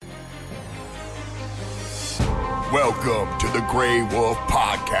Welcome to the Grey Wolf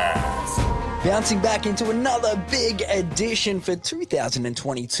Podcast. Bouncing back into another big edition for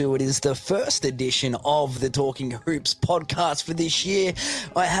 2022. It is the first edition of the Talking Hoops podcast for this year.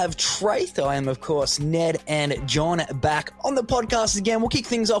 I have Traith, I am, of course, Ned and John back on the podcast again. We'll kick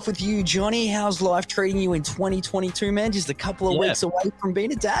things off with you, Johnny. How's life treating you in 2022, man? Just a couple of weeks away from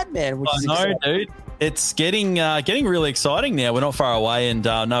being a dad, man. Which is exciting. Dude. It's getting really exciting now. We're not far away, and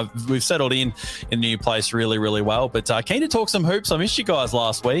we've settled in a new place really, really well. But keen to talk some hoops. I missed you guys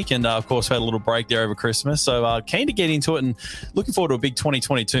last week, and of course, we had a little break there over Christmas. So keen to get into it, and looking forward to a big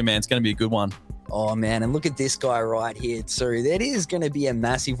 2022, man. It's going to be a good one. Oh, man, and look at this guy right here, too. That is going to be a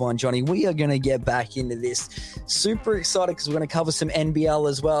massive one, Johnny. We are going to get back into this. Super excited because we're going to cover some NBL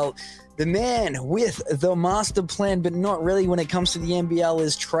as well. The man with the master plan, but not really when it comes to the NBL,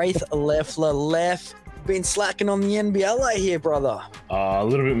 is Traith Leffler. Leff, been slacking on the NBL, I hear, brother. A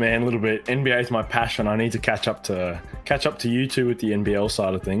little bit, man, a little bit. NBA is my passion. I need to catch up to you two with the NBL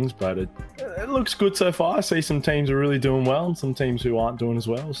side of things, but it looks good so far. I see some teams are really doing well and some teams who aren't doing as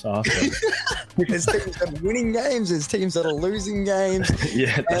well. So there's teams that are winning games, there's teams that are losing games.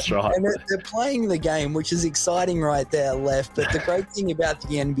 Yeah, that's right. And they're playing the game, which is exciting right there, Left. But the great thing about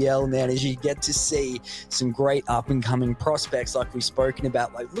the NBL, man, is you get to see some great up-and-coming prospects like we've spoken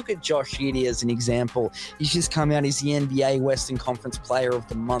about. Like, look at Josh Giddey as an example. He's just come out as the NBA Western Conference Player of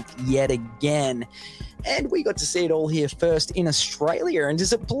the Month yet again. And we got to see it all here first in Australia. And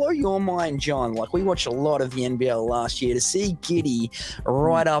does it blow your mind, John? Like, we watched a lot of the NBL last year. To see Giddey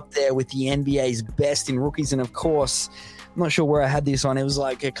right up there with the NBA's best in rookies. And, of course, I'm not sure where I had this on. It was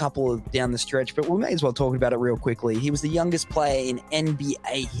like a couple of down the stretch. But we may as well talk about it real quickly. He was the youngest player in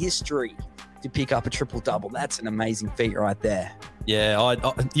NBA history to pick up a triple-double. That's an amazing feat right there. Yeah, I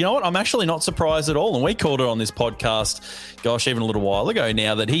you know what? I'm actually not surprised at all. And we called it on this podcast, gosh, even a little while ago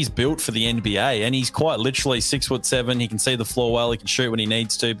now, that he's built for the NBA, and he's quite literally 6'7". He can see the floor well. He can shoot when he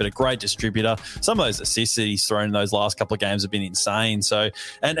needs to, but a great distributor. Some of those assists that he's thrown in those last couple of games have been insane. So,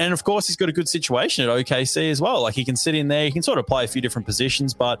 and of course, he's got a good situation at OKC as well. Like, he can sit in there. He can sort of play a few different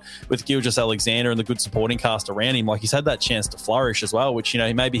positions, but with Gilgeous-Alexander and the good supporting cast around him, like, he's had that chance to flourish as well, which, you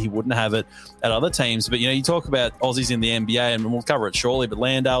know, maybe he wouldn't have it at other teams. But, you know, you talk about Aussies in the NBA, and we'll cover it shortly, but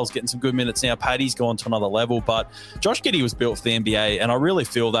Landale's getting some good minutes now. Paddy's gone to another level, but Josh Giddey was built for the NBA, and I really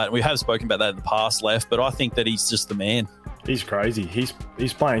feel that. We have spoken about that in the past, Left, but I think that he's just the man. He's crazy. He's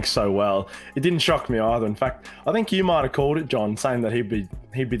playing so well. It didn't shock me either. In fact, I think you might have called it, John, saying that he'd be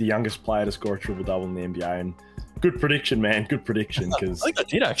the youngest player to score a triple-double in the NBA, and good prediction, man. Good prediction. I think I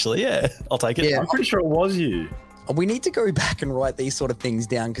did, actually, yeah. I'll take it. Yeah, I'm pretty sure it was you. We need to go back and write these sort of things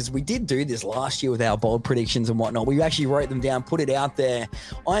down, because we did do this last year with our bold predictions and whatnot. We actually wrote them down, put it out there.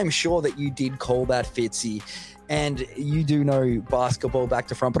 I am sure that you did call that, Fitzy, and you do know basketball back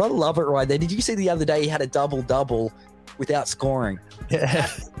to front, but I love it right there. Did you see the other day he had a double-double without scoring? Yeah.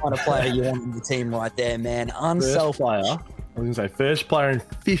 That's the kind of player you want in the team right there, man. Unselfish. First player in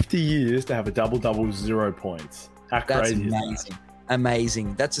 50 years to have a double-double with 0 points. How crazy is that?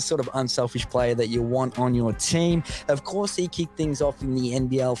 Amazing. That's a sort of unselfish player that you want on your team. Of course, he kicked things off in the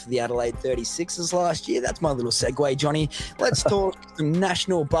NBL for the Adelaide 36ers last year. That's my little segue, Johnny. Let's talk some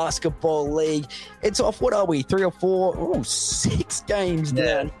National Basketball League. It's off, what are we, 3 or 4? Oh, 6 games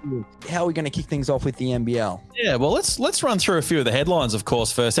down here. How are we going to kick things off with the NBL? Yeah, well, let's run through a few of the headlines, of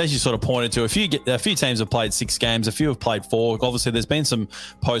course, first. As you sort of pointed to, a few teams have played 6 games, a few have played 4. Obviously, there's been some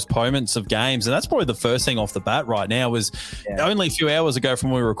postponements of games, and that's probably the first thing off the bat right now was only a few hours ago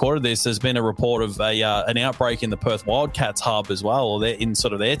from when we recorded this, there's been a report of an outbreak in the Perth Wildcats hub as well, or they're in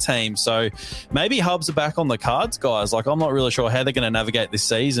sort of their team. So maybe hubs are back on the cards, guys. Like, I'm not really sure how they're going to navigate this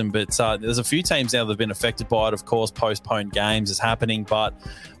season, but there's a few teams now that have been affected by it. Of course, postponed games is happening, but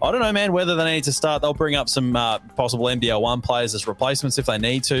I don't know, man, whether they need to start. They'll bring up some possible NBL 1 players as replacements if they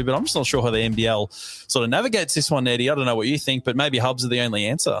need to, but I'm just not sure how the NBL sort of navigates this one, Eddie. I don't know what you think, but maybe hubs are the only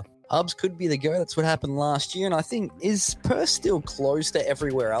answer. Hubs could be the go. That's what happened last year. And I think, is Perth still closed to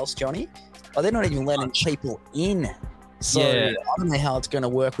everywhere else, Johnny? Are they not even letting people in? So I don't know how it's going to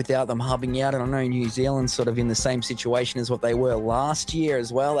work without them hubbing out. And I know New Zealand's sort of in the same situation as what they were last year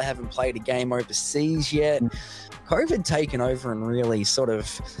as well. They haven't played a game overseas yet. COVID taken over and really sort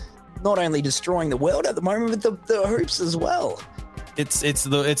of not only destroying the world at the moment, but the hoops as well. It's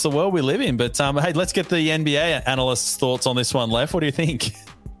the world we live in. But hey, let's get the NBA analysts' thoughts on this one, Lev. What do you think?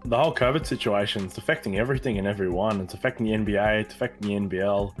 The whole COVID situation is affecting everything and everyone. It's affecting the NBA, it's affecting the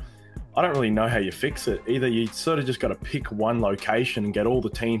NBL. I don't really know how you fix it. Either you sort of just got to pick one location and get all the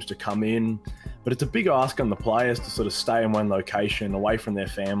teams to come in, but it's a big ask on the players to sort of stay in one location, away from their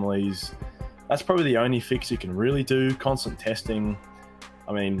families. That's probably the only fix you can really do. Constant testing.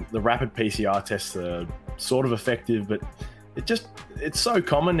 I mean, the rapid PCR tests are sort of effective, but it's so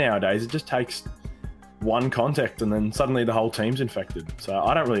common nowadays. It just takes one contact and then suddenly the whole team's infected. So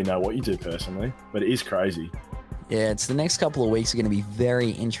I don't really know what you do personally, but it is crazy. Yeah, it's the next couple of weeks are going to be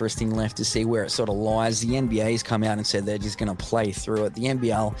very interesting left to see where it sort of lies. The NBA's come out and said they're just going to play through it. The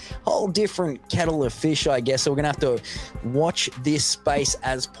NBL, whole different kettle of fish, I guess. So we're going to have to watch this space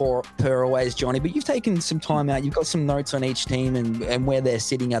as per always, Johnny. But you've taken some time out. You've got some notes on each team and where they're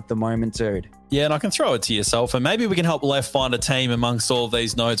sitting at the moment, dude. Yeah, and I can throw it to yourself, and maybe we can help Left find a team amongst all of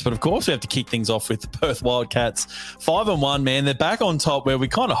these notes. But of course, we have to kick things off with the Perth Wildcats. 5-1, man. They're back on top where we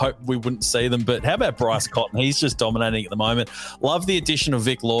kind of hoped we wouldn't see them. But how about Bryce Cotton? He's just dominating at the moment. Love the addition of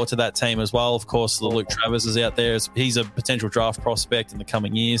Vic Law to that team as well. Of course, the Luke Travers is out there. He's a potential draft prospect in the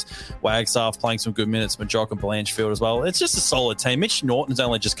coming years. Wagstaff playing some good minutes. Majock and Blanchfield as well. It's just a solid team. Mitch Norton's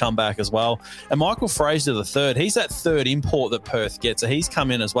only just come back as well. And Michael Fraser the third. He's that third import that Perth gets. So he's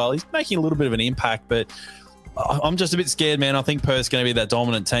come in as well. He's making a little bit of an impact, but I'm just a bit scared, man. I think Perth's going to be that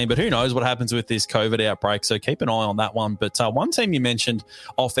dominant team, but who knows what happens with this COVID outbreak, so keep an eye on that one. But one team you mentioned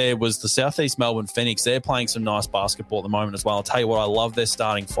off air was the Southeast Melbourne Phoenix. They're playing some nice basketball at the moment as well. I'll tell you what, I love their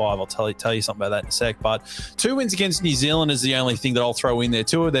starting five. I'll tell you something about that in a sec. But 2 wins against New Zealand is the only thing that I'll throw in there.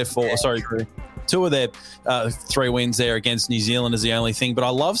 Two of their 3 wins there against New Zealand is the only thing. But I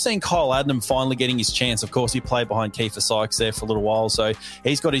love seeing Kyle Adnam finally getting his chance. Of course, he played behind Kiefer Sykes there for a little while, so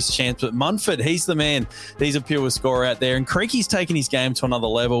he's got his chance. But Munford, he's the man. He's a pure scorer out there. And Creaky's taking his game to another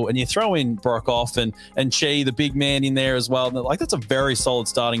level. And you throw in Brockhoff and Chi, the big man, in there as well. And that's a very solid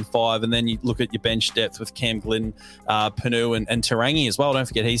starting five. And then you look at your bench depth with Cam Glidden, Panu, and Tarangi as well. Don't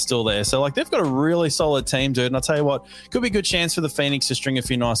forget he's still there. So they've got a really solid team, dude. And I'll tell you what, could be a good chance for the Phoenix to string a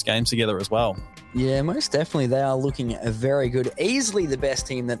few nice games together as well. Yeah, most definitely. They are looking a very good, easily the best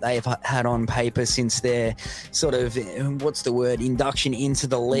team that they've had on paper since their sort of, induction into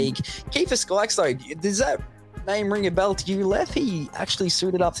the league. Kiefer Sykes, though, does that name ring a bell to you, Lef? He actually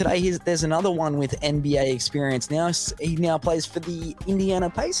suited up today. There's another one with NBA experience now. He now plays for the Indiana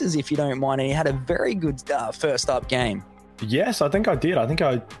Pacers, if you don't mind, and he had a very good first up game. Yes, I think I did. I think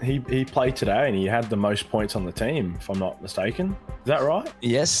he played today and he had the most points on the team, if I'm not mistaken. Is that right?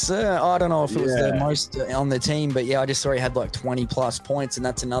 Yes, sir. I don't know if it was the most on the team, but yeah, I just saw he had 20 plus points, and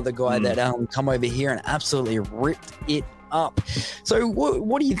that's another guy that come over here and absolutely ripped it up. So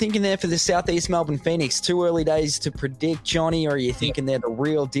what are you thinking there for the Southeast Melbourne Phoenix? Too early days to predict, Johnny, or are you thinking they're the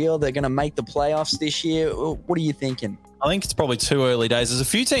real deal? They're going to make the playoffs this year? What are you thinking? I think it's probably too early days. There's a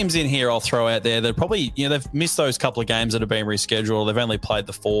few teams in here I'll throw out there that probably, they've missed those couple of games that have been rescheduled. They've only played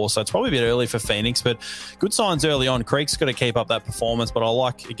the 4, so it's probably a bit early for Phoenix, but good signs early on. Creek's got to keep up that performance, but I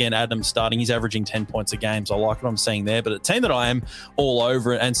like, again, Adam starting. He's averaging 10 points a game, so I like what I'm seeing there. But a team that I am all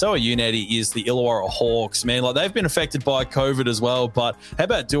over, and so are you, Nettie, is the Illawarra Hawks. Man, they've been affected by COVID as well, but how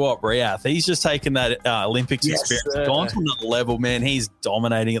about Duop Riath? He's just taken that Olympics experience, gone to another level, man. He's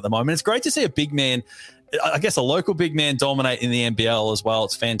dominating at the moment. It's great to see a big man, I guess a local big man, dominate in the NBL as well.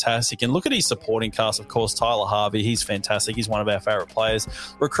 It's fantastic. And look at his supporting cast, of course. Tyler Harvey, he's fantastic. He's one of our favourite players.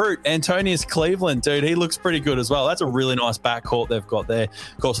 Recruit Antonius Cleveland, dude, he looks pretty good as well. That's a really nice backcourt they've got there.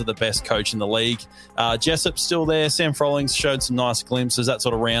 Of course, they're the best coach in the league. Jessup's still there. Sam Frollings showed some nice glimpses. That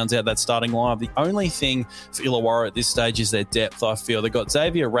sort of rounds out that starting lineup. The only thing for Illawarra at this stage is their depth, I feel. They've got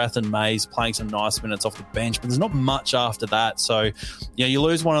Xavier Rathan-Mays playing some nice minutes off the bench, but there's not much after that. So, you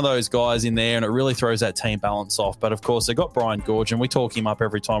lose one of those guys in there and it really throws that team balance off. But of course, they've got Brian Gorge, and we talk him up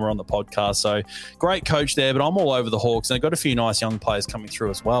every time we're on the podcast. So great coach there, but I'm all over the Hawks, and they've got a few nice young players coming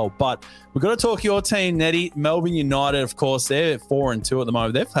through as well. But we've got to talk your team, Nettie. Melbourne United, of course, they're 4-2 at the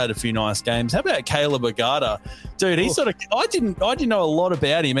moment. They've had a few nice games. How about Caleb Agata? Dude, he's I didn't know a lot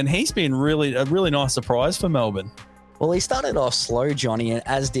about him, and he's been a really nice surprise for Melbourne. Well, he started off slow, Johnny, and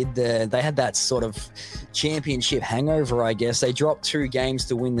as did they had that sort of championship hangover, I guess. They dropped 2 games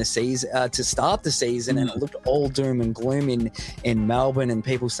to win the season, to start the season, and it looked all doom and gloom in Melbourne, and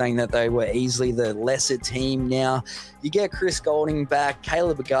people saying that they were easily the lesser team. Now, you get Chris Goulding back,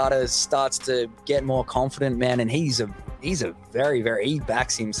 Caleb Agata starts to get more confident, man, and he's a very, very, he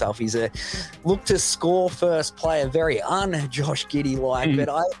backs himself. He's a look to score first player, very un-Josh Giddey-like, but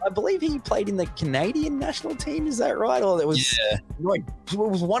I believe he played in the Canadian national team, is that right? Or it was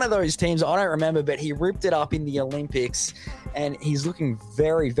one of those teams, I don't remember, but he ripped it up in the Olympics, and he's looking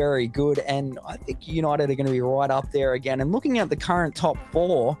very, very good, and I think United are going to be right up there again. And looking at the current top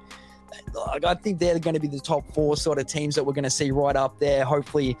 4, I think they're going to be the top 4 sort of teams that we're going to see right up there.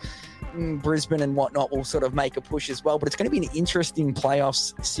 Hopefully Brisbane and whatnot will sort of make a push as well, but it's going to be an interesting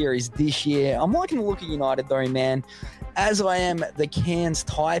playoffs series this year. I'm liking the look at United though, man, as I am the Cairns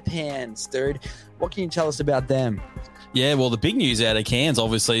Taipans, dude. What can you tell us about them? Yeah, well, the big news out of Cairns,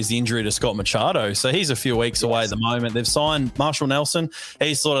 obviously, is the injury to Scott Machado. So he's a few weeks away at the moment. They've signed Marshall Nelson.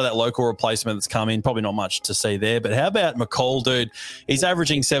 He's sort of that local replacement that's come in. Probably not much to see there. But how about McCall, dude? He's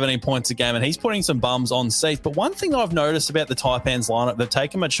averaging 17 points a game, and he's putting some bums on seats. But one thing I've noticed about the Taipans lineup, they've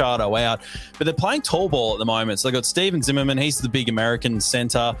taken Machado out, but they're playing tall ball at the moment. So they've got Steven Zimmerman. He's the big American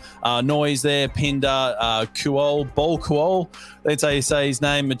centre. Noyes there, Pinder, Kuol. That's how you say his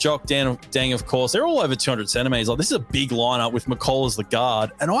name. Majok Dang, of course. They're all over 200 centimetres. Like, this is a big lineup with McCall as the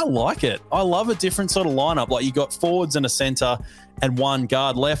guard, and I like it. I love a different sort of lineup. Like, you got forwards and a centre and one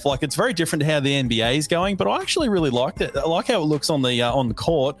guard left. Like, it's very different to how the NBA is going, but I actually really liked it. I like how it looks on the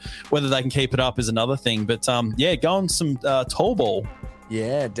court. Whether they can keep it up is another thing. But, going some tall ball.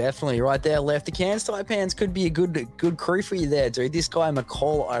 Yeah, definitely. Right there, left. The Cairns Taipans could be a good crew for you there, dude. This guy,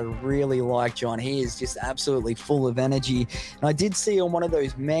 McCall, I really like, John. He is just absolutely full of energy. And I did see on one of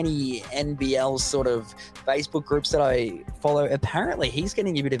those many NBL sort of Facebook groups that I follow, apparently he's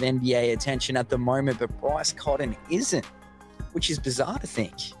getting a bit of NBA attention at the moment, but Bryce Cotton isn't, which is bizarre to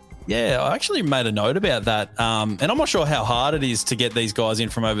think. Yeah, I actually made a note about that. And I'm not sure how hard it is to get these guys in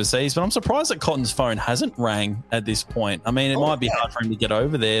from overseas, but I'm surprised that Cotton's phone hasn't rang at this point. I mean, it might be hard for him to get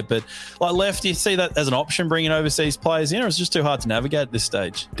over there, but like left, do you see that as an option bringing overseas players in, or is it just too hard to navigate at this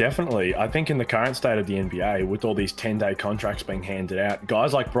stage? Definitely. I think in the current state of the NBA, with all these 10-day contracts being handed out,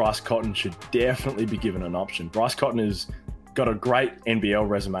 guys like Bryce Cotton should definitely be given an option. Bryce Cotton has got a great NBL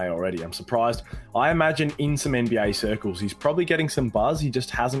resume already. I'm surprised. I imagine in some NBA circles, he's probably getting some buzz. He just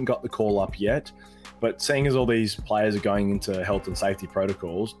hasn't got the call up yet. But seeing as all these players are going into health and safety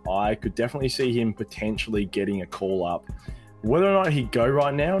protocols, I could definitely see him potentially getting a call up. Whether or not he'd go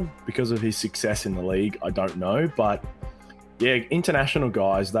right now because of his success in the league, I don't know. But yeah, international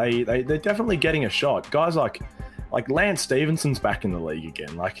guys, they're definitely getting a shot. Guys like Lance Stevenson's back in the league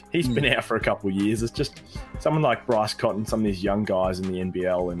again. Like, he's been out for a couple of years. It's just someone like Bryce Cotton, some of these young guys in the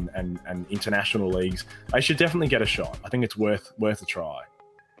NBL and international leagues, they should definitely get a shot. I think it's worth a try.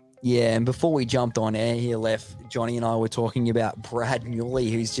 Yeah, and before we jumped on air here, Johnny and I were talking about Brad Newley,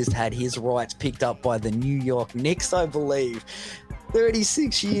 who's just had his rights picked up by the New York Knicks, I believe.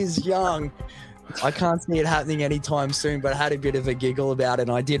 36 years young. I can't see it happening anytime soon, but I had a bit of a giggle about it.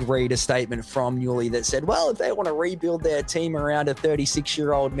 And I did read a statement from Newley that said, well, if they want to rebuild their team around a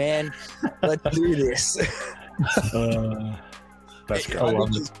 36-year-old man, let's do this. That's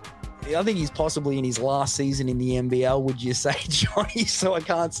great. I think he's possibly in his last season in the NBL, would you say, Johnny? So I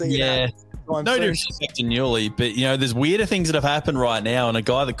can't see that. No disrespect to Newley, but there's weirder things that have happened right now, and a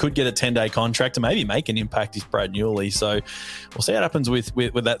guy that could get a 10-day contract and maybe make an impact is Brad Newley. So we'll see what happens with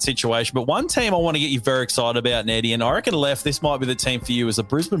that situation. But one team I want to get you very excited about, Neddy, and I reckon left, this might be the team for you, is the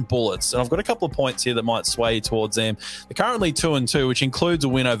Brisbane Bullets. And I've got a couple of points here that might sway you towards them. They're currently 2-2, which includes a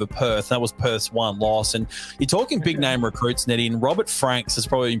win over Perth. That was Perth's one loss. And you're talking big name recruits, Neddy, and Robert Franks has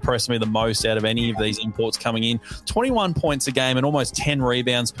probably impressed me the most out of any of these imports coming in. 21 points a game and almost 10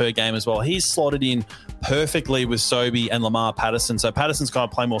 rebounds per game as well. He's slotted in perfectly with Sobey and Lamar Patterson. So Patterson's kind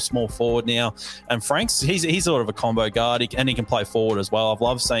of play more small forward now, and Franks, he's sort of a combo guard, and he can play forward as well. I've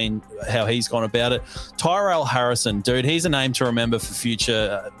loved seeing how he's gone about it. Tyrell Harrison, dude, he's a name to remember for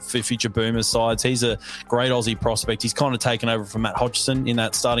future Boomers sides. He's a great Aussie prospect. He's kind of taken over from Matt Hodgson in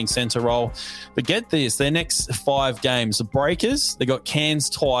that starting centre role. But get this, their next 5 games, the Breakers, they got Cairns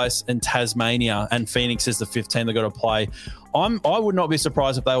twice and Tasmania, and Phoenix is the 15 they've got to play. I would not be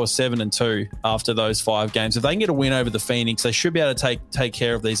surprised if they were 7-2 after those 5 games. If they can get a win over the Phoenix, they should be able to take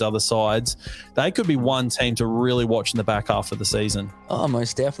care of these other sides. They could be one team to really watch in the back half of the season. Oh,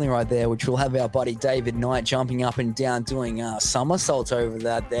 most definitely right there, which we'll have our buddy David Knight jumping up and down doing somersaults over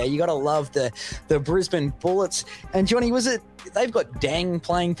that there. You got to love the Brisbane Bullets. And Johnny, they've got Dang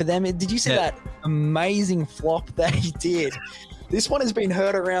playing for them. Did you see that amazing flop they did? This one has been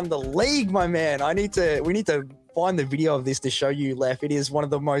heard around the league, my man. We need to find the video of this to show you, Lef. It is one of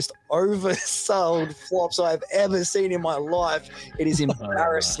the most oversold flops I've ever seen in my life. It is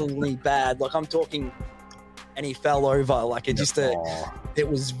embarrassingly bad. Like, I'm talking, and he fell over. Like, it just, it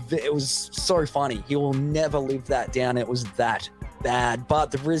was so funny. He will never live that down. It was that bad.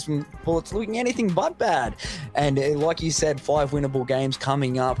 But the Brisbane Bullets looking anything but bad. And like you said, 5 winnable games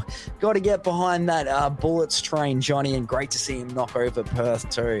coming up. Got to get behind that Bullets train, Johnny, and great to see him knock over Perth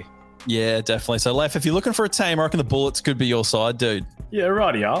too. Yeah, definitely. So, Lef, if you're looking for a team, I reckon the Bullets could be your side, dude. Yeah,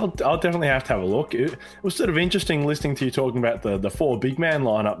 righty. I'll definitely have to have a look. It was sort of interesting listening to you talking about the 4 big man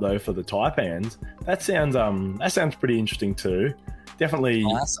lineup though for the Taipans. That sounds pretty interesting too. definitely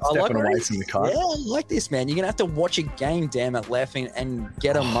Nice. stepping away from the cut. Yeah, I like this, man. You're going to have to watch a game, damn it, left and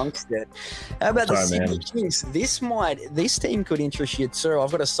get amongst it. How about the Sydney Kings? This team could interest you too.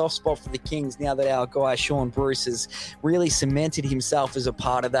 I've got a soft spot for the Kings now that our guy Sean Bruce has really cemented himself as a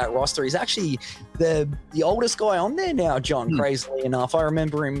part of that roster. He's actually the oldest guy on there now, John, crazily enough. I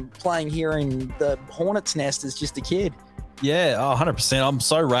remember him playing here in the Hornets' Nest as just a kid. Yeah, 100%. I'm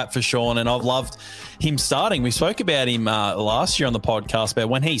so wrapped for Sean, and I've loved him starting. We spoke about him last year on the podcast about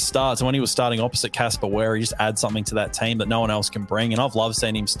when he starts and when he was starting opposite Casper Ware, he just adds something to that team that no one else can bring. And I've loved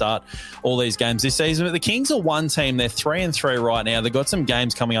seeing him start all these games this season. But the Kings are one team. They're 3-3 right now. They've got some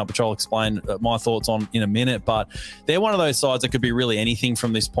games coming up, which I'll explain my thoughts on in a minute. But they're one of those sides that could be really anything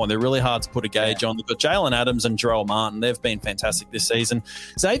from this point. They're really hard to put a gauge on. They've got Jalen Adams and Jarrell Martin. They've been fantastic this season.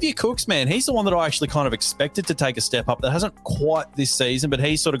 Xavier Cooks, man, he's the one that I actually kind of expected to take a step up. That hasn't quite this season, but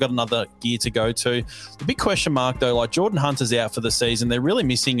he's sort of got another gear to go to. The big question mark, though, like Jordan Hunter's out for the season. They're really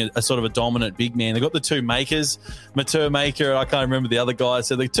missing a sort of a dominant big man. They've got the two makers, Matur Maker, I can't remember the other guy.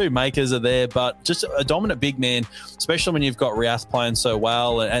 So the two makers are there, but just a dominant big man, especially when you've got Riath playing so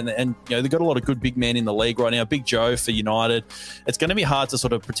well. And you know, they've got a lot of good big men in the league right now. Big Joe for United. It's going to be hard to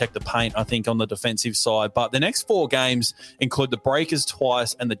sort of protect the paint, I think, on the defensive side. But the next 4 games include the Breakers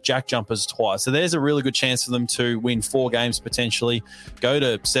twice and the Jack Jumpers twice. So there's a really good chance for them to win 4 games potentially, go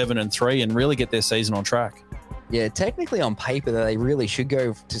to 7-3 and really get their season on track. Yeah, technically on paper, they really should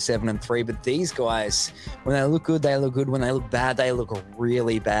go to 7-3. But these guys, when they look good, they look good. When they look bad, they look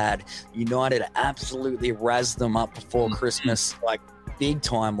really bad. United absolutely razzed them up before Christmas, like big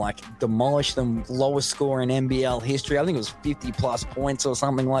time, like demolished them. Lowest score in NBL history. I think it was 50+ points or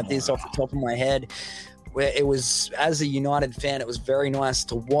something like this off the top of my head. Where it was, as a United fan, it was very nice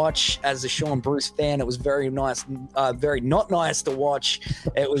to watch. As a Sean Bruce fan, it was very nice, very not nice to watch.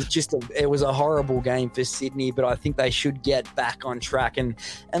 It was just it was a horrible game for Sydney, but I think they should get back on track and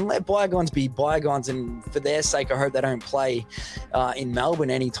let bygones be bygones. And for their sake, I hope they don't play in Melbourne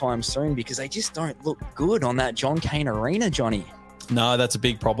anytime soon, because they just don't look good on that John Cain Arena, Johnny. No, that's a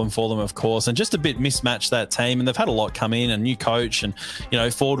big problem for them, of course, and just a bit mismatched, that team. And they've had a lot come in, a new coach, and you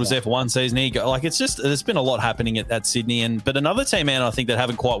know, Ford was there for one season. It's just, there's been a lot happening at Sydney. But another team, man, I think that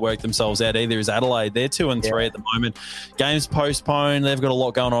haven't quite worked themselves out either is Adelaide. They're 2-3 at the moment. Games postponed. They've got a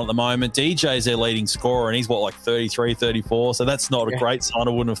lot going on at the moment. DJ's their leading scorer, and he's 33, 34. So that's not a great sign.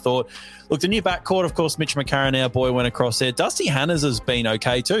 I wouldn't have thought. Look, the new backcourt, of course, Mitch McCarron, our boy, went across there. Dusty Hannahs has been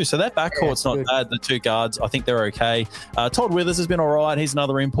okay too. So that backcourt's not bad. The 2 guards, I think they're okay. Todd Withers has been all right. He's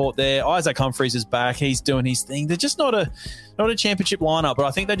another import there. Isaac Humphries is back. He's doing his thing. They're just not a championship lineup, but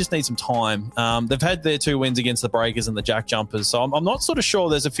I think they just need some time. They've had their 2 wins against the Breakers and the Jack Jumpers. So I'm not sort of sure.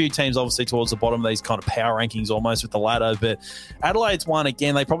 There's a few teams obviously towards the bottom of these kind of power rankings almost with the ladder, but Adelaide's one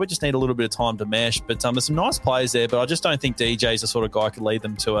again. They probably just need a little bit of time to mesh, but there's some nice players there, but I just don't think DJ's the sort of guy who could lead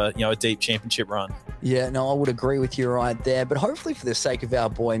them to a deep championship run. Yeah, no, I would agree with you right there. But hopefully for the sake of our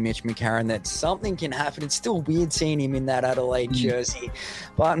boy Mitch McCarron, that something can happen. It's still weird seeing him in that Adelaide jersey.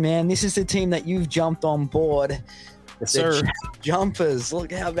 But, man, this is the team that you've jumped on board. Yes, sir. Jumpers.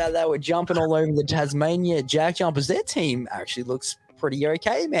 Look, how about that? We're jumping all over the Tasmania Jack Jumpers. Their team actually looks pretty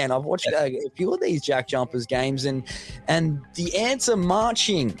okay, man. I've watched a few of these Jack Jumpers games, and the ants are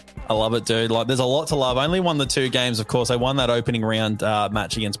marching. I love it, dude. Like, there's a lot to love. Only won the 2 games, of course. They won that opening round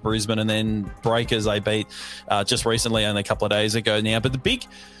match against Brisbane, and then Breakers they beat just recently, only a couple of days ago now. But the big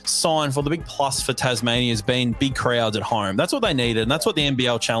big plus for Tasmania has been big crowds at home. That's what they needed, and that's what the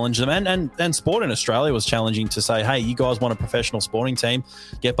NBL challenged them. And sport in Australia was challenging to say, hey, you guys want a professional sporting team,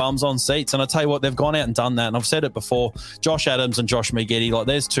 get bums on seats. And I tell you what, they've gone out and done that. And I've said it before, Josh Adams and Josh McGetty, like,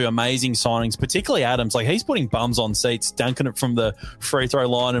 there's 2 amazing signings, particularly Adams. Like, he's putting bums on seats, dunking it from the free throw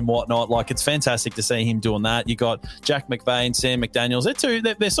line and whatnot. Like, it's fantastic to see him doing that. You got Jack McVeigh and Sam McDaniels.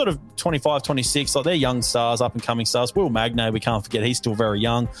 They're sort of 25, 26. Like, they're young stars, up and coming stars. Will Magnay, we can't forget, he's still very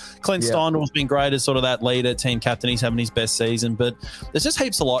young. Clint Steindl's been great as sort of that leader, team captain. He's having his best season, but there's just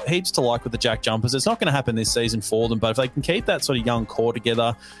heaps to like with the Jack Jumpers. It's not going to happen this season for them, but if they can keep that sort of young core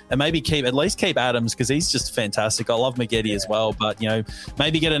together and maybe at least keep Adams, because he's just fantastic. I love McGetty as well, but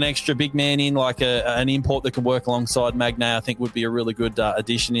maybe get an extra big man in, like an import that can work alongside Magnay, I think would be a really good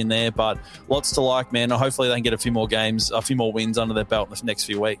addition in there. But lots to like, man. Hopefully they can get a few more games, a few more wins under their belt in the next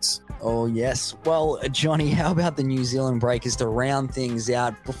few weeks. Oh, yes. Well, Johnny, how about the New Zealand Breakers to round things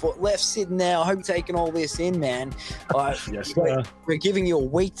out? Before left sitting there, I hope you're taking all this in, man. Yes, we're giving you a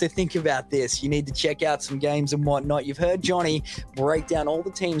week to think about this. You need to check out some games and whatnot. You've heard Johnny break down all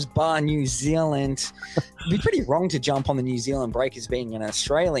the teams bar New Zealand. It'd be pretty wrong to jump on the New Zealand Breakers being an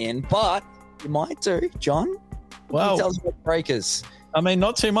Australian, but you might do, John. Well, tell us about Breakers. I mean,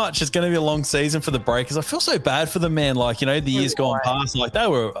 not too much. It's going to be a long season for the Breakers. I feel so bad for them, man. Like, the years gone past, like they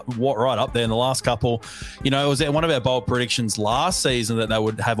were right up there in the last couple. It was one of our bold predictions last season that they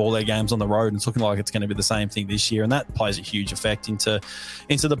would have all their games on the road, and it's looking like it's going to be the same thing this year, and that plays a huge effect into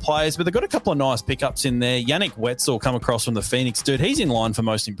the players. But they've got a couple of nice pickups in there. Yannick Wetzel come across from the Phoenix. Dude, he's in line for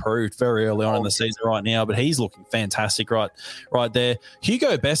most improved very early on in the season right now, but he's looking fantastic right there.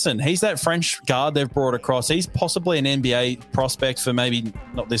 Hugo Besson, he's that French guard they've brought across. He's possibly an NBA prospect for maybe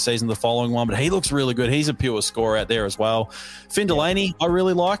not this season, the following one, but he looks really good. He's a pure scorer out there as well. Finn Delaney, I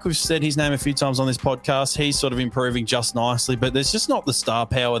really like. We've said his name a few times on this podcast. He's sort of improving just nicely, but there's just not the star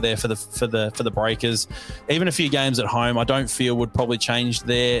power there for the Breakers. Even a few games at home, I don't feel would probably change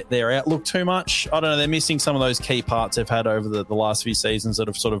their outlook too much. I don't know. They're missing some of those key parts they've had over the last few seasons that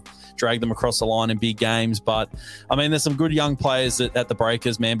have sort of dragged them across the line in big games. But I mean, there's some good young players at the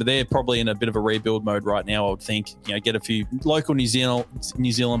Breakers, man, but they're probably in a bit of a rebuild mode right now, I would think. Get a few local New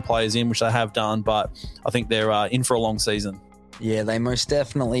Zealand players in, which they have done, but I think they're in for a long season. Yeah, they most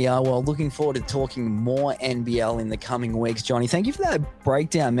definitely are. Well, looking forward to talking more NBL in the coming weeks, Johnny. Thank you for that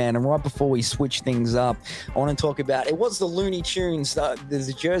breakdown, man. And right before we switch things up, I want to talk about, it was the Looney Tunes.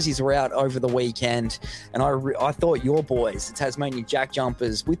 The jerseys were out over the weekend, and I thought your boys, the Tasmanian Jack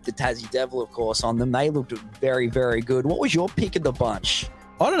Jumpers, with the Tassie Devil, of course, on them, they looked very, very good. What was your pick of the bunch?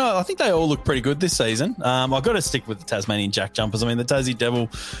 I don't know. I think they all look pretty good this season. I've got to stick with the Tasmanian Jack Jumpers. I mean, the Tassie Devil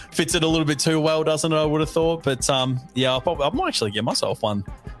fits it a little bit too well, doesn't it? I would have thought. But, yeah, I might actually get myself one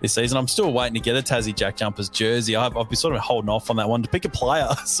this season. I'm still waiting to get a Tassie Jack Jumpers jersey. I've been sort of holding off on that one to pick a player.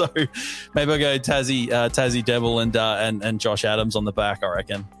 So maybe I'll go Tassie Devil and Josh Adams on the back, I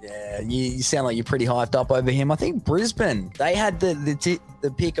reckon. Yeah, you sound like you're pretty hyped up over him. I think Brisbane, they had the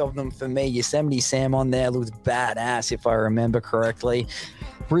pick of them for me. Yosemite Sam on there looked badass, if I remember correctly.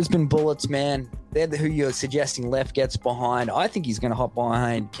 Brisbane Bullets, man, they're who you're suggesting Left gets behind. I think he's going to hop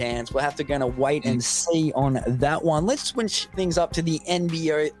behind Cairns. We'll have to go wait and see on that one. Let's switch things up to the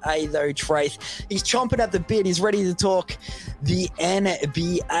NBA, though, Trace. He's chomping at the bit. He's ready to talk the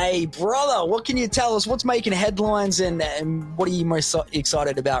NBA. Brother, what can you tell us? What's making headlines, and what are you most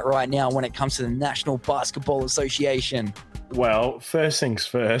excited about right now when it comes to the National Basketball Association? Well, first things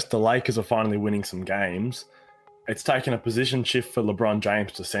first, the Lakers are finally winning some games. It's taken a position shift for LeBron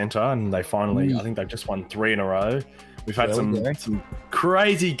James to center, and they finally, I think they've just won 3 in a row. We've had some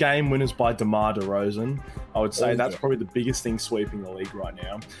crazy game winners by DeMar DeRozan. I would say that's probably the biggest thing sweeping the league right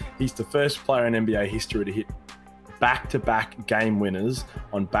now. He's the first player in NBA history to hit back-to-back game winners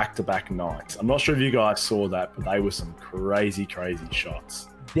on back-to-back nights. I'm not sure if you guys saw that, but they were some crazy, crazy shots.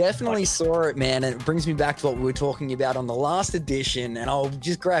 Definitely saw it, man. And it brings me back to what we were talking about on the last edition. And I'll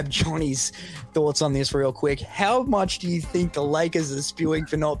just grab Johnny's thoughts on this real quick. How much do you think the Lakers are spewing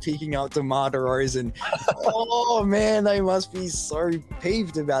for not picking up DeMar DeRozan? Oh, man, they must be so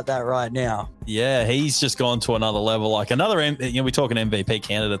peeved about that right now. Yeah, he's just gone to another level. Like we're talking MVP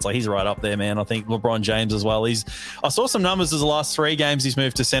candidates. Like, he's right up there, man. I think LeBron James as well. I saw some numbers as the last 3 games he's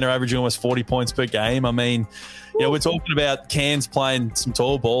moved to center, averaging almost 40 points per game. I mean, we're talking about Cairns playing some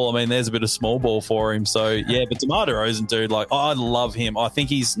tall ball. I mean, there's a bit of small ball for him. So, yeah, but DeMar DeRozan, dude, I love him. I think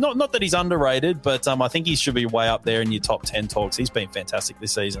he's not that he's underrated, but I think he should be way up there in your top 10 talks. He's been fantastic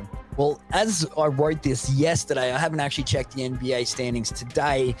this season. Well, as I wrote this yesterday, I haven't actually checked the NBA standings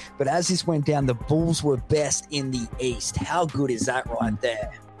today, but as this went down, the Bulls were best in the East. How good is that right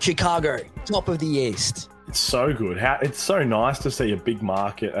there? Chicago, top of the East. It's so good. It's so nice to see a big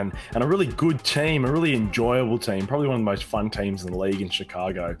market and a really good team, a really enjoyable team, probably one of the most fun teams in the league in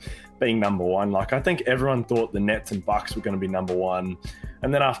Chicago, being number one. Like, I think everyone thought the Nets and Bucks were going to be number one.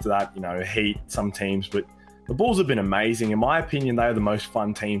 And then after that, Heat, some teams. But the Bulls have been amazing. In my opinion, they are the most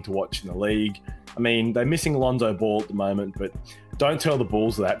fun team to watch in the league. I mean, they're missing Lonzo Ball at the moment, but don't tell the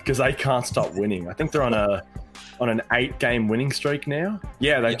Bulls that, because they can't stop winning. I think they're on an 8-game winning streak now.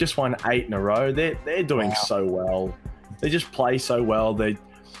 Yeah, they just won 8 in a row. They're doing so well. They just play so well. They're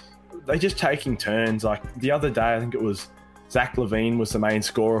just taking turns. Like the other day, I think it was Zach LaVine was the main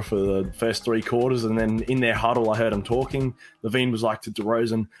scorer for the first 3 quarters, and then in their huddle, I heard him talking. LaVine was like to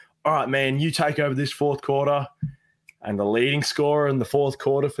DeRozan, "All right, man, you take over this 4th quarter." And the leading scorer in the 4th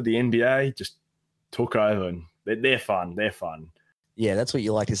quarter for the NBA just took over, and they're fun. They're fun. Yeah, that's what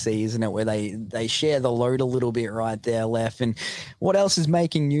you like to see, isn't it? Where they share the load a little bit right there, Left. And what else is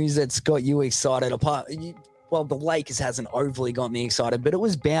making news that's got you excited? Well, the Lakers hasn't overly got me excited, but it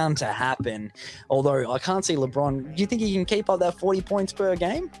was bound to happen. Although I can't see LeBron. Do you think he can keep up that 40 points per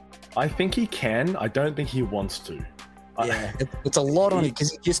game? I think he can. I don't think he wants to. Yeah, it's a lot on it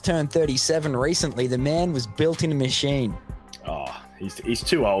because he just turned 37 recently. The man was built in a machine. Oh, he's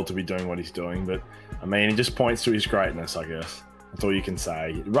too old to be doing what he's doing, but I mean, it just points to his greatness, I guess. That's all you can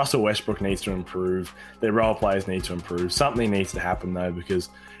say. Russell Westbrook needs to improve. Their role players need to improve. Something needs to happen, though, because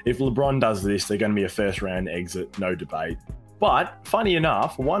if LeBron does this, they're going to be a first-round exit, no debate. But, funny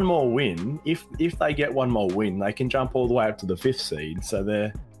enough, one more win, if they get one more win, they can jump all the way up to the 5th seed. So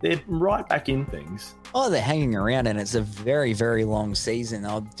they're right back in things. Oh, they're hanging around, and it's a very, very long season.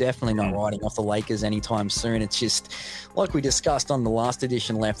 I'm definitely not riding off the Lakers anytime soon. It's just, like we discussed on the last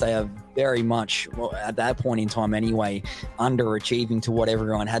edition left, they are very much, well, at that point in time anyway, underachieving to what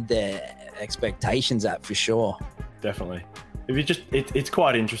everyone had their expectations at, for sure. Definitely. It's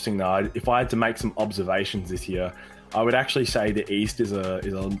quite interesting, though. If I had to make some observations this year, I would actually say the East is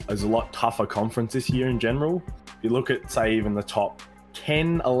a lot tougher conference this year in general. If you look at, say, even the top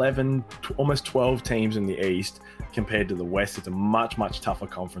 10, 11, almost 12 teams in the East compared to the West, it's a much, much tougher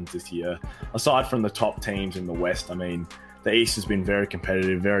conference this year. Aside from the top teams in the West, I mean, the East has been very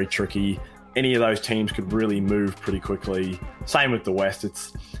competitive, very tricky. Any of those teams could really move pretty quickly. Same with the West.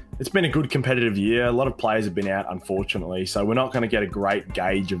 It's been a good competitive year. A lot of players have been out, unfortunately, so we're not going to get a great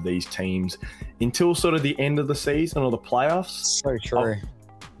gauge of these teams until sort of the end of the season or the playoffs. So true.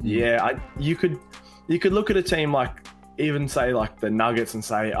 You could look at a team like, even say like the Nuggets and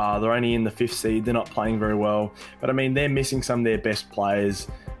say, they're only in the 5th seed, they're not playing very well. But I mean, they're missing some of their best players.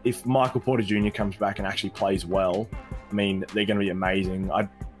 If Michael Porter Jr. comes back and actually plays well, I mean, they're going to be amazing.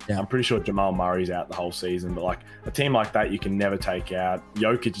 I'm pretty sure Jamal Murray's out the whole season, but like a team like that, you can never take out.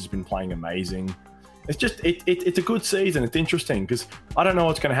 Jokic has been playing amazing. It's just, it's a good season. It's interesting because I don't know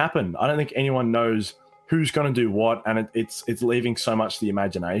what's going to happen. I don't think anyone knows who's going to do what, and it's leaving so much to the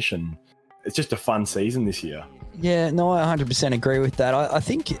imagination. It's just a fun season this year. Yeah, no, I 100% agree with that. I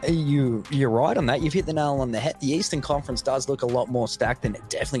think you're right on that. You've hit the nail on the head. The Eastern Conference does look a lot more stacked than it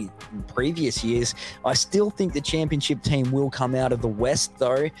definitely in previous years. I still think the championship team will come out of the West,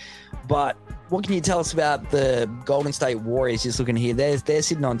 though. But what can you tell us about the Golden State Warriors? Just looking here, they're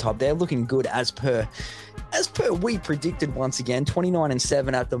sitting on top. They're looking good as per we predicted once again,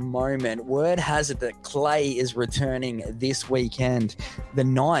 29-7 at the moment. Word has it that Clay is returning this weekend, the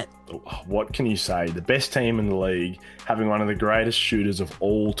 9th. What can you say? The best team in the league, having one of the greatest shooters of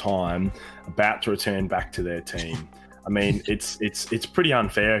all time, about to return back to their team. I mean, it's pretty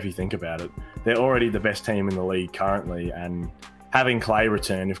unfair if you think about it. They're already the best team in the league currently, and having Clay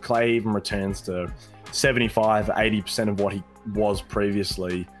return, if Clay even returns to 75, 80% of what he was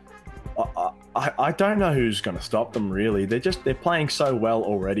previously, I don't know who's going to stop them, really. They're playing so well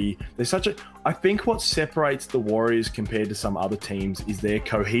already. I think what separates the Warriors compared to some other teams is their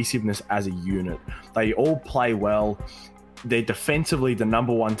cohesiveness as a unit. They all play well. They're defensively the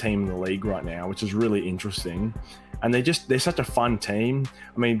number one team in the league right now, which is really interesting. And they're such a fun team.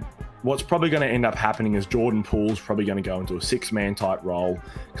 I mean, what's probably going to end up happening is Jordan Poole's probably going to go into a 6-man type role.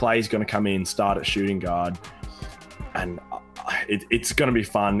 Clay's going to come in, start at shooting guard. And it's going to be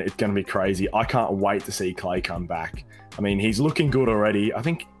fun. It's going to be crazy. I can't wait to see Clay come back. I mean, he's looking good already. I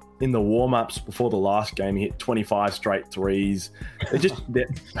think in the warm-ups before the last game, he hit 25 straight threes.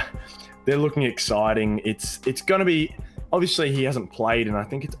 They're looking exciting. It's going to be... Obviously, he hasn't played, and I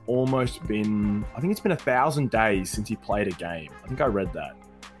think it's been 1,000 days since he played a game. I think I read that.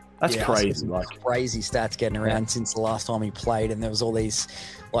 That's crazy. Crazy stats getting around since the last time he played, and there was all these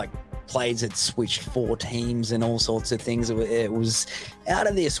plays that switched 4 teams and all sorts of things. It was out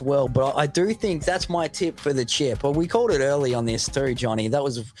of this world, but I do think that's my tip for the chip. Well, we called it early on this too, Johnny. That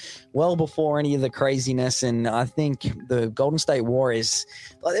was well before any of the craziness, and I think the Golden State Warriors,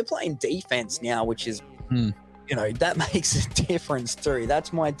 they're playing defense now, which is... that makes a difference too.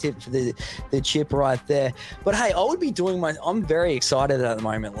 That's my tip for the chip right there. But hey, I'm very excited at the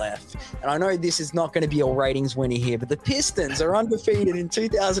moment, Left. And I know this is not going to be a ratings winner here, but the Pistons are undefeated in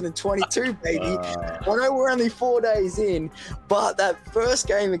 2022, baby. I know we're only 4 days in, but that first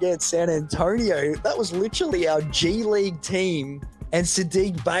game against San Antonio, that was literally our G League team and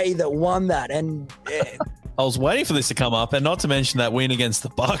Sadiq Bey that won that. And I was waiting for this to come up, and not to mention that win against the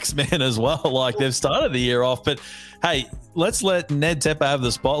Bucks, man, as well. They've started the year off, but hey, let's let Ned Tepper have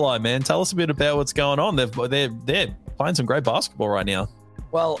the spotlight, man. Tell us a bit about what's going on. They're playing some great basketball right now.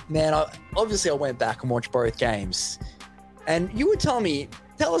 Well, man, I went back and watched both games, and you would tell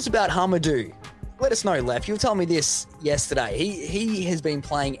us about Hamadou. Let us know, Lef. You were telling me this yesterday. He has been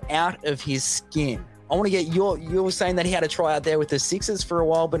playing out of his skin. I want to get you were saying that he had a try out there with the Sixers for a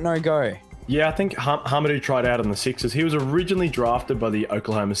while, but no go. Yeah, I think Hamadou tried out on the Sixers. He was originally drafted by the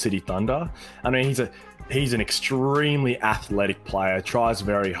Oklahoma City Thunder. I mean, he's an extremely athletic player, tries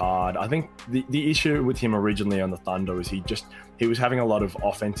very hard. I think the issue with him originally on the Thunder was he was having a lot of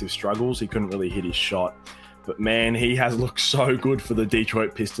offensive struggles. He couldn't really hit his shot. But man, he has looked so good for the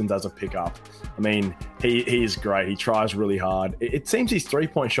Detroit Pistons as a pickup. I mean, he is great. He tries really hard. It seems his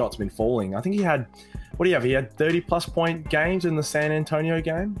 3-point shot's been falling. I think he had, what do you have? He had 30-plus point games in the San Antonio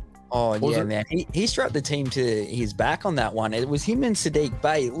game. Oh, yeah, man. He strapped the team to his back on that one. It was him and Sadiq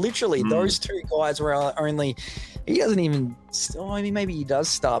Bey. Literally, those two guys were only... He doesn't even... I mean, maybe he does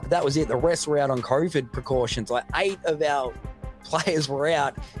start, but that was it. The rest were out on COVID precautions. Like 8 of our players were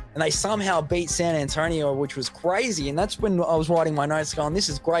out, and they somehow beat San Antonio, which was crazy. And that's when I was writing my notes going, this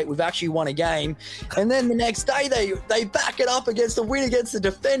is great. We've actually won a game. And then the next day, they back it up against the win against the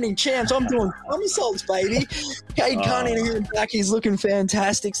defending champs. I'm doing somersaults, baby. Cade Cunningham back. He's looking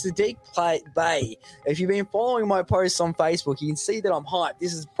fantastic. Sadiq Bey. If you've been following my posts on Facebook, you can see that I'm hyped.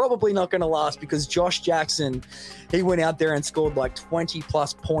 This is probably not going to last because Josh Jackson, he went out there and scored like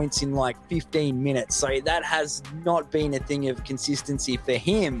 20-plus points in like 15 minutes. So that has not been a thing of consistency for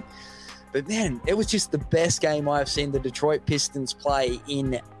him. But man, it was just the best game I've seen the Detroit Pistons play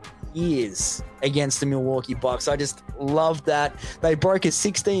in years against the Milwaukee Bucks. I just loved that. They broke a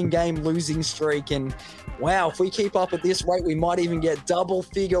 16-game losing streak, and wow, if we keep up at this rate, we might even get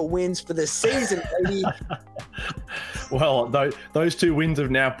double-figure wins for the season, baby. Well, those 2 wins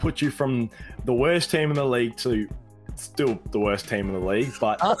have now put you from the worst team in the league to still the worst team in the league.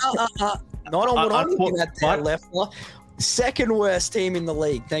 But not on what I'm looking at there, Leffler. Second worst team in the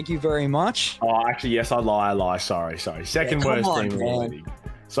league. Thank you very much. Oh, actually, yes, I lie. Sorry. Second worst team in the league.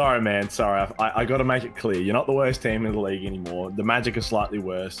 Sorry, man. Sorry. I got to make it clear. You're not the worst team in the league anymore. The Magic are slightly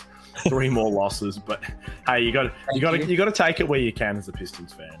worse. 3 more losses, but hey, you got to take it where you can as a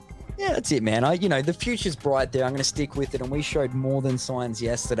Pistons fan. Yeah, that's it, man. The future's bright there. I'm going to stick with it, and we showed more than signs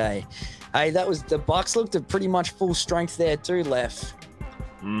yesterday. Hey, that was the Bucks looked at pretty much full strength there too, Lef.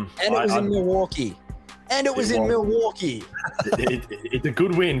 And it was in Milwaukee. It's a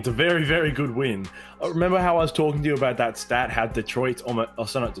good win. It's a very, very good win. I remember how I was talking to you about that stat, how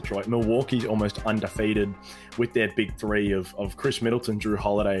Milwaukee's almost undefeated with their big 3 of Chris Middleton, Drew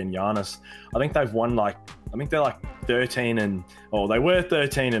Holiday, and Giannis. I think they've won they're like 13 and... Oh, they were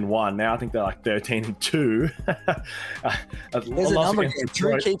 13-1. Now I think they're like 13-2. There's a number again.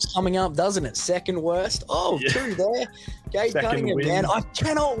 2 keeps coming up, doesn't it? Second worst. Oh, yeah. 2 there. Cade Cunningham, man. I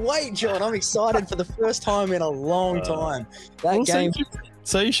cannot wait, John. I'm excited for the first time in a long time. That game...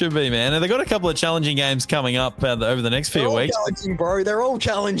 So you should be, man. And they've got a couple of challenging games coming up over the next few weeks. Challenging, bro. They're all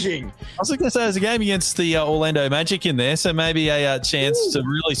challenging. I was going to say there's a game against the Orlando Magic in there, so maybe a chance to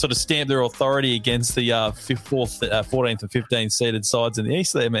really sort of stamp their authority against the 14th and 15th seeded sides in the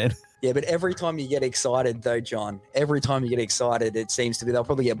East there, man. Yeah, but every time you get excited, though, John, it seems to be they'll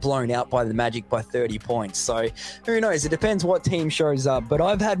probably get blown out by the Magic by 30 points. So who knows? It depends what team shows up. But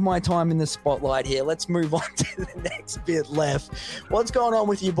I've had my time in the spotlight here. Let's move on to the next bit left. What's going on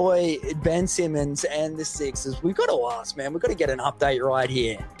with your boy Ben Simmons and the Sixers? We've got to ask, man. We've got to get an update right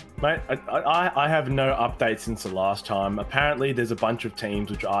here. Mate, I have no update since the last time. Apparently, there's a bunch of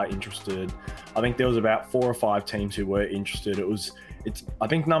teams which are interested. I think there was about 4 or 5 teams who were interested. I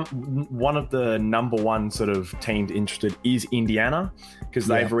think one of the number 1 sort of teams interested is Indiana, because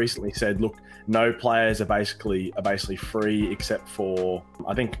they've recently said, look, no players are basically free except for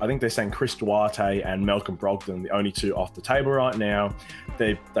I think they're saying Chris Duarte and Malcolm Brogdon, the only 2 off the table right now.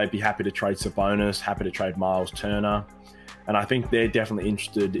 They'd be happy to trade Sabonis, happy to trade Miles Turner, and I think they're definitely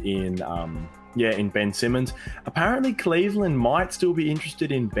interested in Ben Simmons. Apparently, Cleveland might still be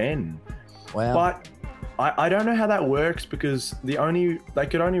interested in Ben. Wow, but I don't know how that works because they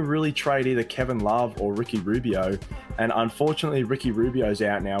could only really trade either Kevin Love or Ricky Rubio, and unfortunately Ricky Rubio's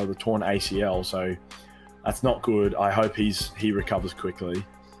out now with a torn ACL, so that's not good. I hope he recovers quickly.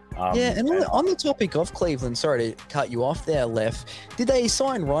 And on the topic of Cleveland, sorry to cut you off there, Lef, did they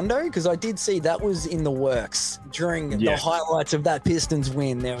sign Rondo? Because I did see that was in the works during the highlights of that Pistons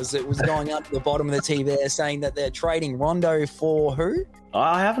win. It was going up to the bottom of the TV there saying that they're trading Rondo for who?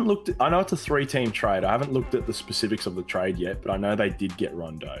 I haven't looked I know it's a 3-team trade. I haven't looked at the specifics of the trade yet, but I know they did get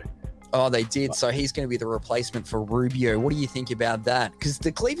Rondo. Oh, they did. So he's going to be the replacement for Rubio. What do you think about that? Because the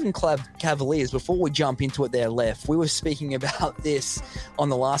Cleveland Cavaliers, before we jump into it there, Left, we were speaking about this on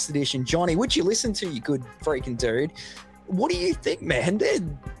the last edition. Johnny, which you listen to, you good freaking dude. What do you think, man?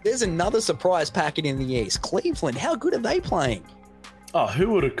 There's another surprise packet in the East. Cleveland, how good are they playing? Oh, who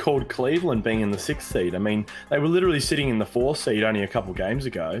would have called Cleveland being in the 6th seed? I mean, they were literally sitting in the 4th seed only a couple games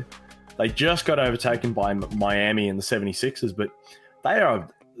ago. They just got overtaken by Miami and the 76ers, but they are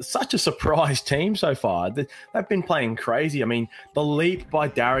such a surprise team so far. They've been playing crazy. I mean, the leap by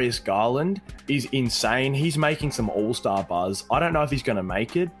Darius Garland is insane. He's making some all-star buzz. I don't know if he's going to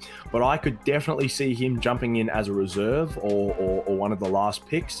make it, but I could definitely see him jumping in as a reserve or one of the last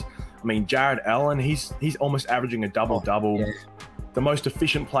picks. I mean, Jared Allen, he's almost averaging a double-double. Yeah. The most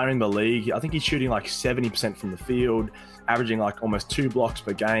efficient player in the league. I think he's shooting like 70% from the field, averaging like almost 2 blocks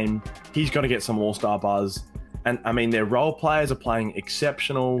per game. He's got to get some all-star buzz. And, I mean, their role players are playing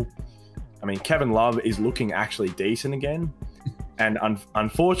exceptional. I mean, Kevin Love is looking actually decent again. And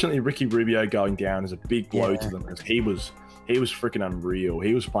unfortunately, Ricky Rubio going down is a big blow to them, because he was freaking unreal.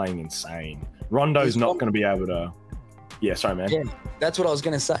 He was playing insane. Rondo's not going to be able to... Yeah, sorry, man. Yeah, that's what I was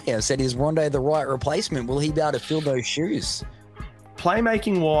going to say. I said, is Rondo the right replacement? Will he be able to fill those shoes?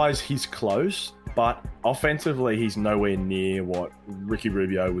 Playmaking-wise, he's close, but offensively, he's nowhere near what Ricky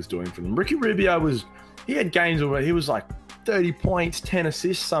Rubio was doing for them. Ricky Rubio he had games where he was like 30 points, 10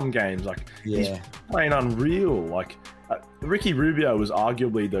 assists some games. Like, he's playing unreal. Like, Ricky Rubio was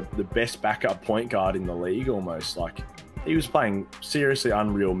arguably the best backup point guard in the league almost. Like, he was playing seriously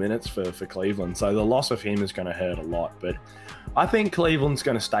unreal minutes for Cleveland. So the loss of him is going to hurt a lot. But I think Cleveland's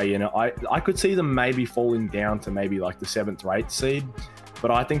going to stay in it. I could see them maybe falling down to maybe like the 7th or 8th seed. But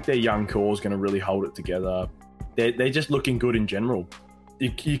I think their young core is going to really hold it together. They're just looking good in general.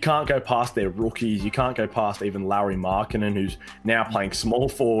 You can't go past their rookies. You can't go past even Lauri Markkanen, who's now playing small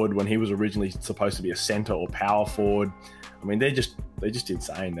forward when he was originally supposed to be a center or power forward. I mean, they're just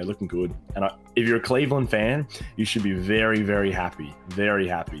insane. They're looking good. And if you're a Cleveland fan, you should be very, very happy. Very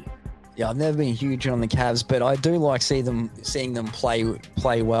happy. Yeah, I've never been huge on the Cavs, but I do like seeing them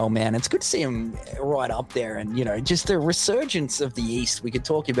play well, man. It's good to see them right up there, and just the resurgence of the East. We could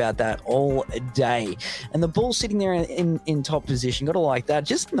talk about that all day. And the Bulls sitting there in top position, got to like that.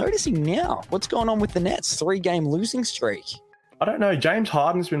 Just noticing now what's going on with the Nets, 3-game losing streak. I don't know. James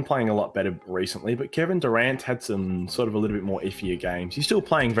Harden's been playing a lot better recently, but Kevin Durant had some sort of a little bit more iffier games. He's still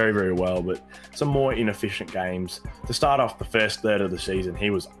playing very, very well, but some more inefficient games. To start off the first third of the season, he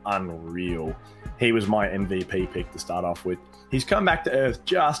was unreal. He was my MVP pick to start off with. He's come back to earth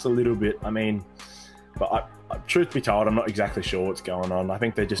just a little bit. I mean, but truth be told, I'm not exactly sure what's going on. I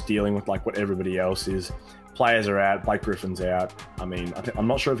think they're just dealing with like what everybody else is. Players are out. Blake Griffin's out. I mean, I'm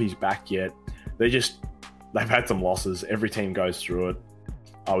not sure if he's back yet. They've had some losses. Every team goes through it,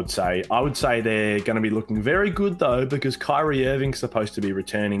 I would say. I would say they're going to be looking very good, though, because Kyrie Irving's supposed to be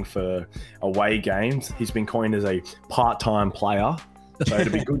returning for away games. He's been coined as a part-time player, so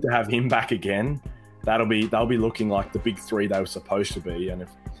it'd be good to have him back again. They'll be looking like the big three they were supposed to be. And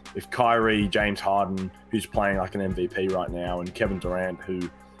if Kyrie, James Harden, who's playing like an MVP right now, and Kevin Durant, who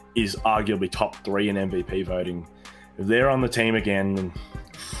is arguably top 3 in MVP voting, if they're on the team again, then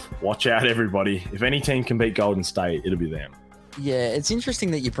watch out, everybody. If any team can beat Golden State, it'll be them. Yeah, it's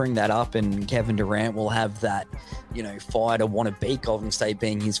interesting that you bring that up, and Kevin Durant will have that, fire to want to beat Golden State,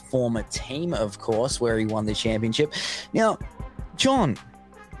 being his former team, of course, where he won the championship. Now, John,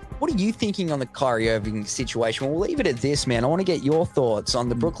 what are you thinking on the Kyrie Irving situation? We'll leave it at this, man. I want to get your thoughts on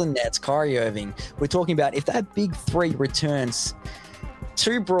the Brooklyn Nets, Kyrie Irving. We're talking about if that big 3 returns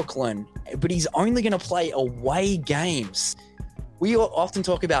to Brooklyn, but he's only going to play away games. We often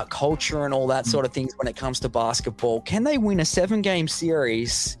talk about culture and all that sort of things when it comes to basketball. Can they win a 7-game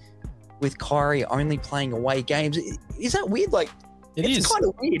series with Kyrie only playing away games? Is that weird? Like, it's kind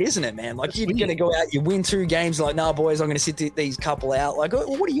of weird, isn't it, man? Like, you're going to go out, you win 2 games, like, nah, boys, I'm going to sit these couple out. Like,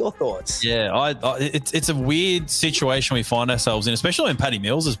 what are your thoughts? Yeah, it's a weird situation we find ourselves in, especially when Patty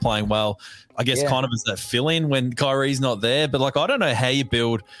Mills is playing well. I guess kind of as that fill-in when Kyrie's not there. But, like, I don't know how you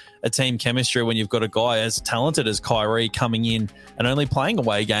build a team chemistry when you've got a guy as talented as Kyrie coming in and only playing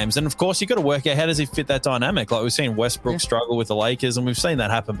away games. And, of course, you've got to work out how does he fit that dynamic. Like, we've seen Westbrook struggle with the Lakers, and we've seen that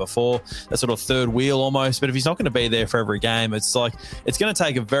happen before, that sort of third wheel almost. But if he's not going to be there for every game, it's like it's going to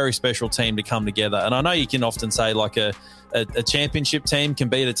take a very special team to come together. And I know you can often say, like, a championship team can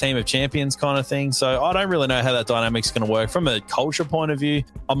beat a team of champions kind of thing. So I don't really know how that dynamic's going to work. From a culture point of view,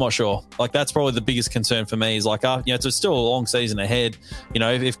 I'm not sure. Like, that's probably the biggest concern for me is like, it's still a long season ahead.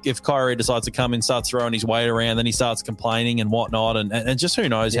 If Kyrie decides to come in, starts throwing his weight around, then he starts complaining and whatnot. And just who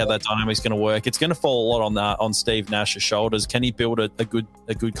knows how that dynamic's going to work. It's going to fall a lot on Steve Nash's shoulders. Can he build a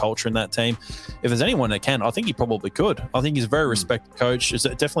good culture in that team? If there's anyone that can, I think he probably could. I think he's a very respected coach. It's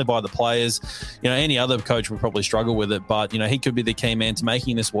definitely by the players. Any other coach would probably struggle with it, but he could be the key man to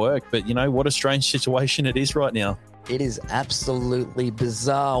making this work. But what a strange situation it is right now. It is absolutely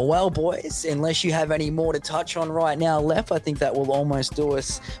bizarre. Well, boys, unless you have any more to touch on right now left, I think that will almost do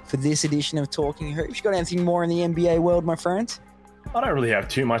us for this edition of Talking Hoops. You got anything more in the NBA world, my friend? I don't really have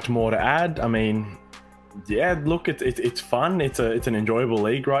too much more to add. I mean, yeah, look, it's fun. It's an enjoyable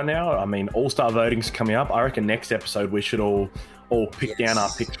league right now. I mean, All-Star voting's coming up. I reckon next episode we should all pick down our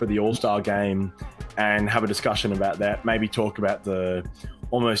picks for the All-Star game and have a discussion about that. Maybe talk about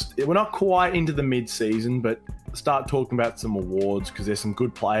we're not quite into the mid-season, but start talking about some awards because there's some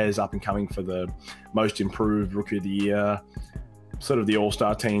good players up and coming for the most improved rookie of the year, sort of the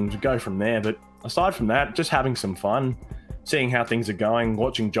all-star teams. Go from there. But aside from that, just having some fun, seeing how things are going,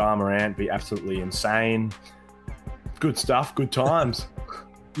 watching Ja Morant be absolutely insane. Good stuff, good times.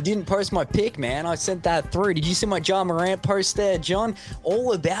 You didn't post my pic, man. I sent that through. Did you see my Ja Morant post there, John?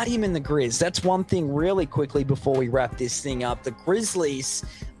 All about him in the Grizz. That's one thing really quickly before we wrap this thing up. The Grizzlies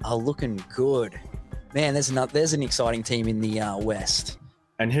are looking good. Man, there's an exciting team in the West.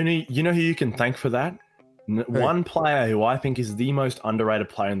 And who you can thank for that? One player who I think is the most underrated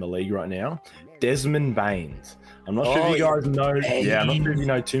player in the league right now, Desmond Baines. I'm not sure if you guys know. Yeah, I'm not sure if you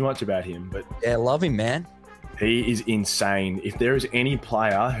know too much about him, but yeah, love him, man. He is insane. If there is any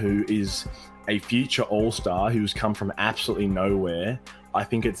player who is a future all-star who's come from absolutely nowhere, I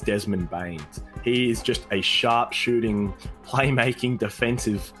think it's Desmond Baines. He is just a sharp-shooting, playmaking,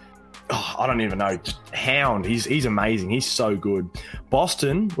 defensive, I don't even know, just hound. He's amazing. He's so good.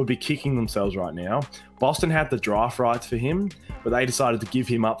 Boston would be kicking themselves right now. Boston had the draft rights for him, but they decided to give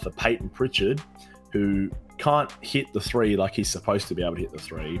him up for Peyton Pritchard, who can't hit the three like he's supposed to be able to hit the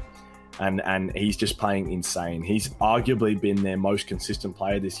three. And he's just playing insane. He's arguably been their most consistent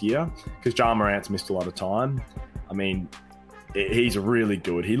player this year because Ja Morant's missed a lot of time. I mean, he's really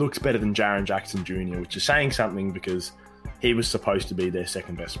good. He looks better than Jaren Jackson Jr., which is saying something because he was supposed to be their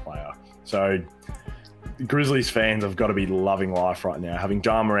second best player. So Grizzlies fans have got to be loving life right now. Having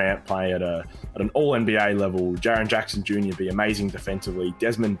Ja Morant play at an all-NBA level, Jaren Jackson Jr. be amazing defensively,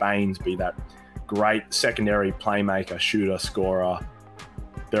 Desmond Baines be that great secondary playmaker, shooter, scorer.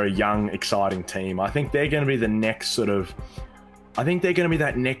 They're a young, exciting team. I think they're going to be that next sort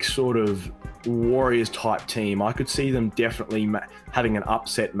of Warriors type team. I could see them definitely having an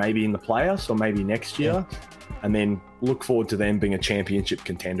upset maybe in the playoffs or maybe next year, and then look forward to them being a championship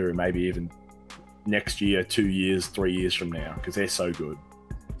contender and maybe even next year, 2 years, 3 years from now, because they're so good.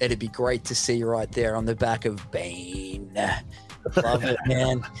 It'd be great to see right there on the back of Bane. Love it,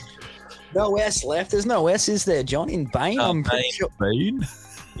 man. No S left. There's no S, is there, John? In Bane? I'm pretty sure. Bane.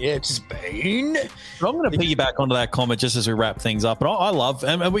 Yeah, just Bane. I'm going to piggyback onto that comment just as we wrap things up. And I love,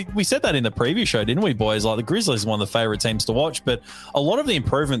 and we said that in the preview show, didn't we, boys? Like the Grizzlies are one of the favourite teams to watch, but a lot of the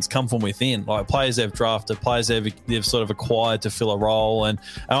improvements come from within, like players they've drafted, players they've sort of acquired to fill a role. And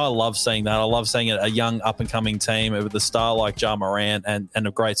I love seeing that. I love seeing a young up-and-coming team with a star like Ja Morant and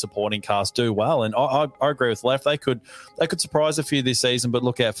a great supporting cast do well. And I agree with Left. They could surprise a few this season, but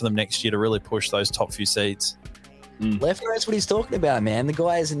look out for them next year to really push those top few seeds. Left knows what he's talking about, man. The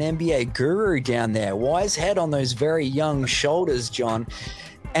guy is an NBA guru down there. Wise head on those very young shoulders, John.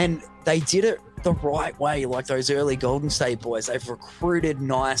 And they did it the right way, like those early Golden State boys. They've recruited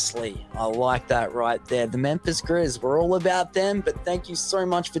nicely. I like that right there. The Memphis Grizz, we're all about them, but thank you so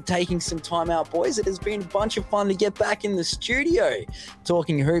much for taking some time out, boys. It has been a bunch of fun to get back in the studio.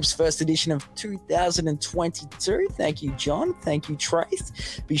 Talking Hoops, first edition of 2022. Thank you, John. Thank you,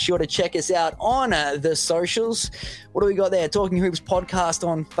 Trace. Be sure to check us out on the socials. What do we got there? Talking Hoops podcast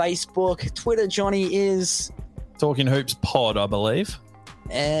on Facebook. Twitter, Johnny, is... Talking Hoops pod, I believe.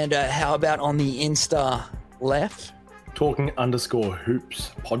 And how about on the Insta, Left?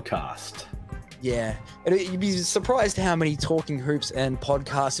 Talking_Hoops podcast. Yeah. You'd be surprised how many Talking Hoops and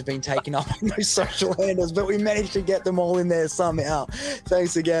podcasts have been taken up on those social handles, but we managed to get them all in there somehow.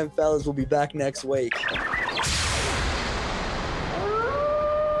 Thanks again, fellas. We'll be back next week.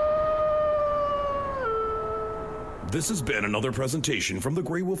 This has been another presentation from the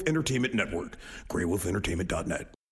Grey Wolf Entertainment Network, greywolfentertainment.net.